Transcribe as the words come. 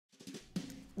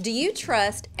Do you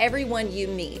trust everyone you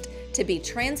meet to be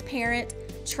transparent,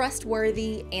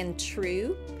 trustworthy, and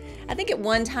true? I think at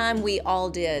one time we all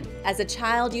did. As a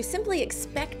child, you simply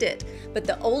expect it, but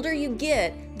the older you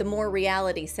get, the more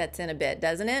reality sets in a bit,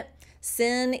 doesn't it?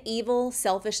 Sin, evil,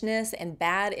 selfishness, and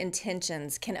bad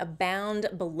intentions can abound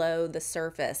below the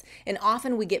surface, and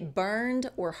often we get burned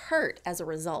or hurt as a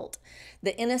result.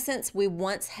 The innocence we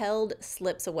once held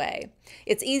slips away.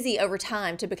 It's easy over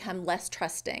time to become less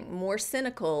trusting, more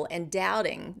cynical, and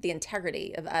doubting the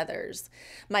integrity of others.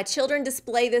 My children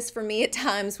display this for me at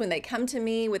times when they come to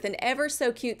me with an ever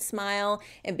so cute smile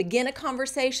and begin a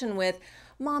conversation with,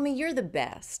 "Mommy, you're the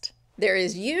best." There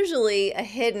is usually a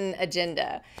hidden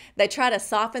agenda. They try to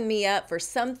soften me up for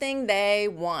something they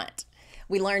want.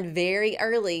 We learned very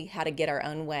early how to get our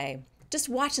own way. Just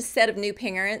watch a set of new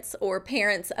parents or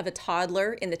parents of a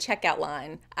toddler in the checkout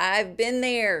line. I've been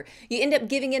there. You end up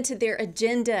giving into their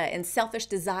agenda and selfish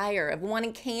desire of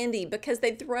wanting candy because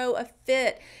they throw a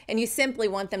fit and you simply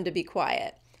want them to be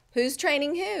quiet. Who's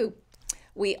training who?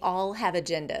 We all have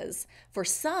agendas. For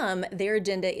some, their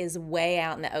agenda is way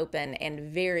out in the open and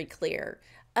very clear.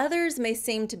 Others may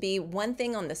seem to be one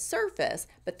thing on the surface,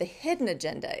 but the hidden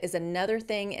agenda is another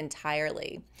thing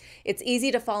entirely. It's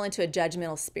easy to fall into a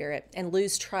judgmental spirit and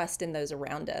lose trust in those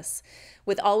around us.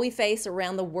 With all we face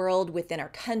around the world, within our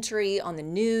country, on the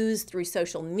news, through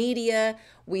social media,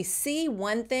 we see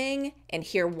one thing and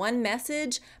hear one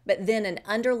message, but then an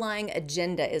underlying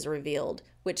agenda is revealed,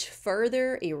 which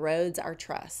further erodes our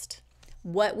trust.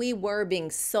 What we were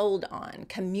being sold on,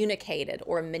 communicated,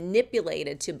 or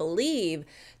manipulated to believe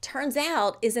turns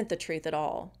out isn't the truth at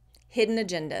all. Hidden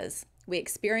agendas. We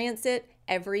experience it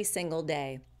every single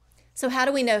day. So how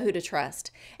do we know who to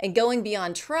trust? And going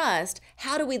beyond trust,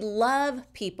 how do we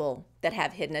love people that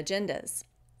have hidden agendas?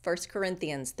 1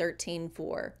 Corinthians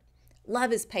 13:4.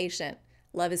 Love is patient.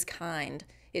 Love is kind.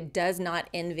 It does not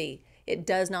envy. It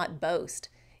does not boast.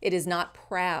 It is not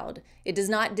proud. It does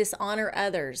not dishonor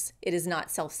others. It is not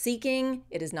self-seeking.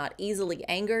 It is not easily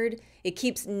angered. It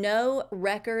keeps no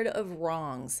record of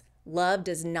wrongs. Love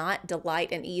does not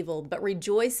delight in evil, but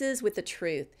rejoices with the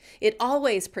truth. It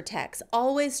always protects,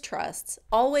 always trusts,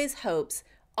 always hopes,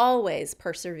 always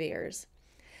perseveres.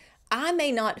 I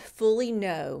may not fully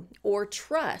know or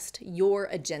trust your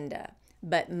agenda,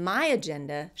 but my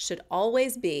agenda should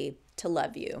always be to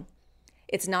love you.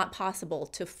 It's not possible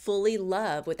to fully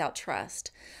love without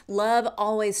trust. Love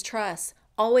always trusts,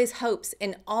 always hopes,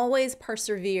 and always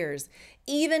perseveres,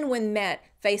 even when met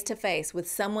face to face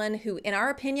with someone who, in our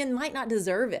opinion, might not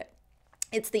deserve it.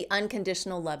 It's the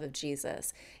unconditional love of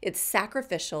Jesus. It's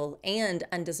sacrificial and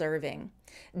undeserving.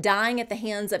 Dying at the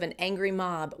hands of an angry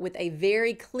mob with a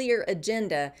very clear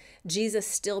agenda, Jesus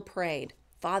still prayed,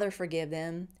 "Father, forgive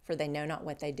them, for they know not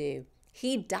what they do."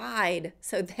 He died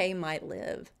so they might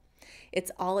live.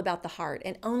 It's all about the heart,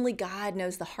 and only God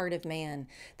knows the heart of man.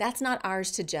 That's not ours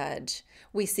to judge.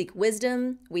 We seek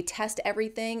wisdom, we test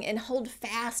everything, and hold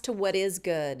fast to what is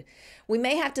good. We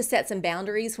may have to set some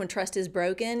boundaries when trust is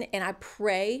broken, and I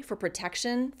pray for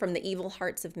protection from the evil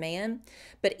hearts of man.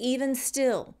 But even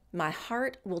still, my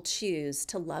heart will choose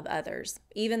to love others,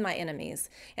 even my enemies.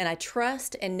 And I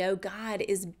trust and know God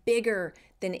is bigger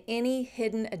than any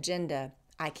hidden agenda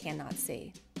I cannot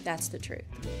see. That's the truth.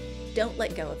 Don't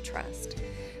let go of trust.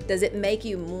 Does it make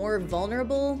you more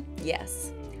vulnerable?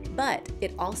 Yes. But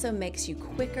it also makes you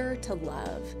quicker to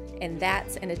love, and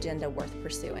that's an agenda worth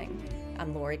pursuing.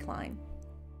 I'm Lori Klein.